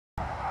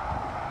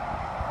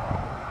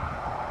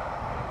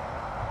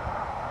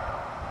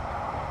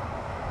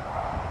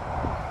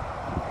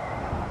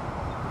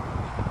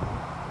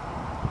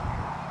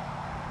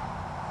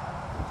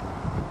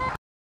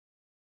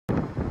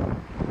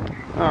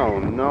Oh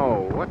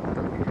no, what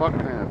the fuck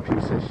kind of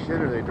piece of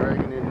shit are they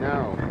dragging in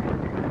now?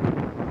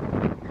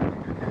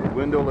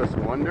 Windowless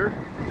Wonder?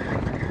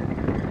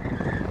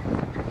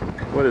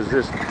 What is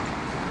this?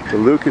 The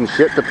Lucan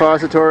shit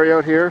depository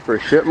out here for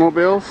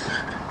shitmobiles?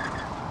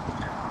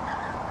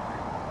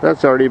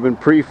 That's already been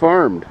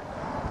pre-farmed.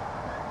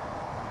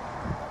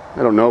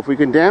 I don't know if we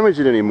can damage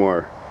it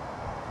anymore.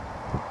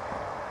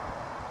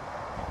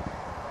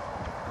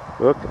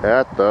 Look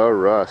at the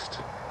rust.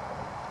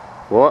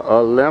 What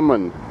a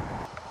lemon.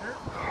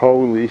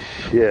 Holy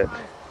shit.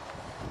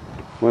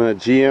 One of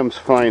GM's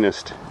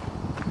finest.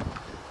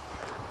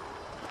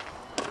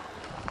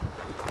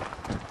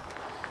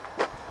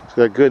 It's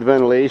got good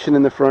ventilation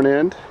in the front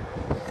end.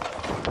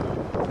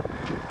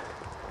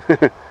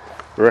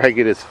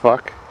 Ragged as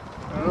fuck.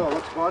 I don't know, it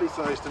looks body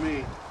size to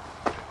me.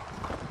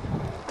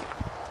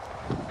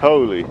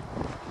 Holy.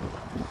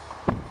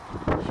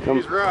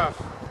 She's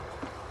rough.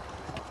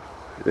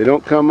 They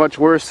don't come much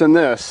worse than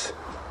this.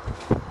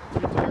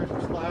 Three tires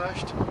were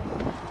slashed.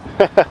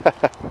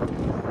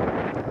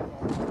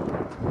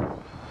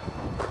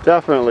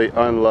 Definitely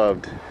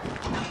unloved.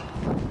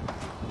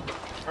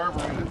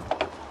 Carbureted.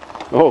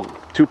 Oh,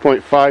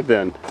 2.5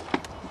 then.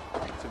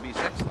 It's a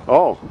V6.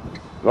 Oh,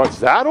 it's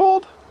that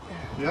old?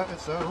 Yeah,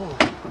 it's that old.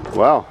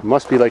 Wow, it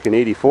must be like an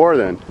 84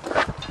 then.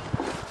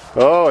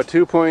 Oh, a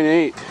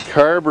 2.8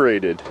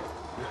 carbureted.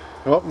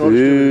 Oh, no,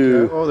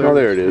 Ooh. oh,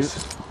 There it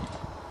is.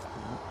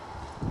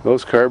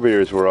 Those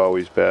carburetors were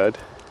always bad.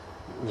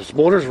 Those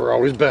motors were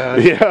always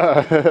bad.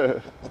 Yeah,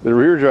 the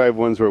rear drive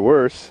ones were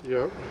worse.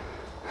 Yep.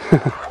 I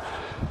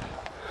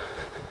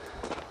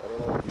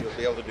don't know if you'll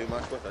be able to do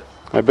much with it.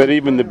 I bet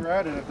even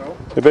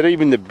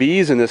the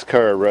bees in this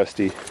car are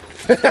rusty.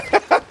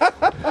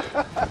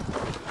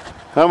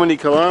 How many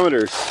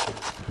kilometers?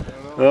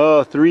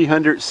 Oh,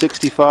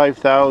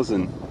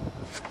 365,000.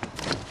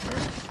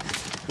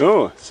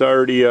 Oh, it's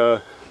already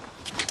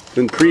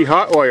been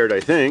pre-hot wired, I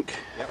think.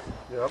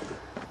 Yep.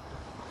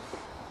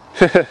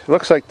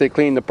 Looks like they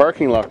cleaned the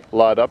parking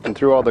lot up and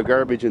threw all the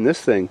garbage in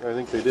this thing. I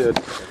think they did.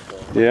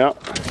 Yeah.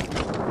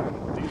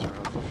 These are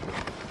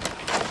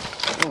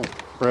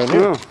brand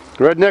new. Oh,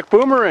 redneck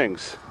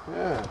boomerangs.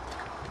 Yeah.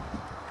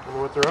 I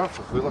wonder what they're off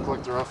of. They look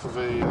like they're off of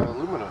a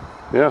Lumina.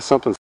 Yeah,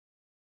 something.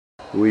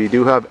 We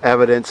do have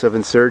evidence of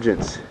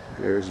insurgents.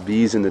 There's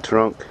bees in the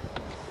trunk.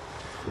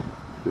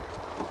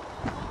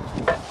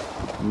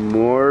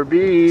 More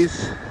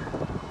bees,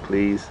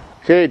 please.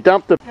 Okay,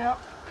 dump the. Yeah.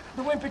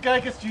 The wimpy guy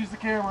gets to use the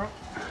camera.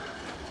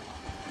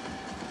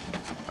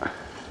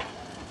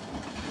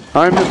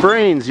 I'm the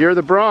brains, you're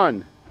the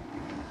brawn.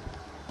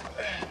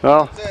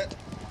 Well. That's it.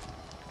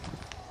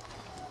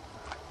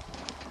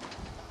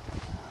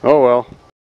 Oh well.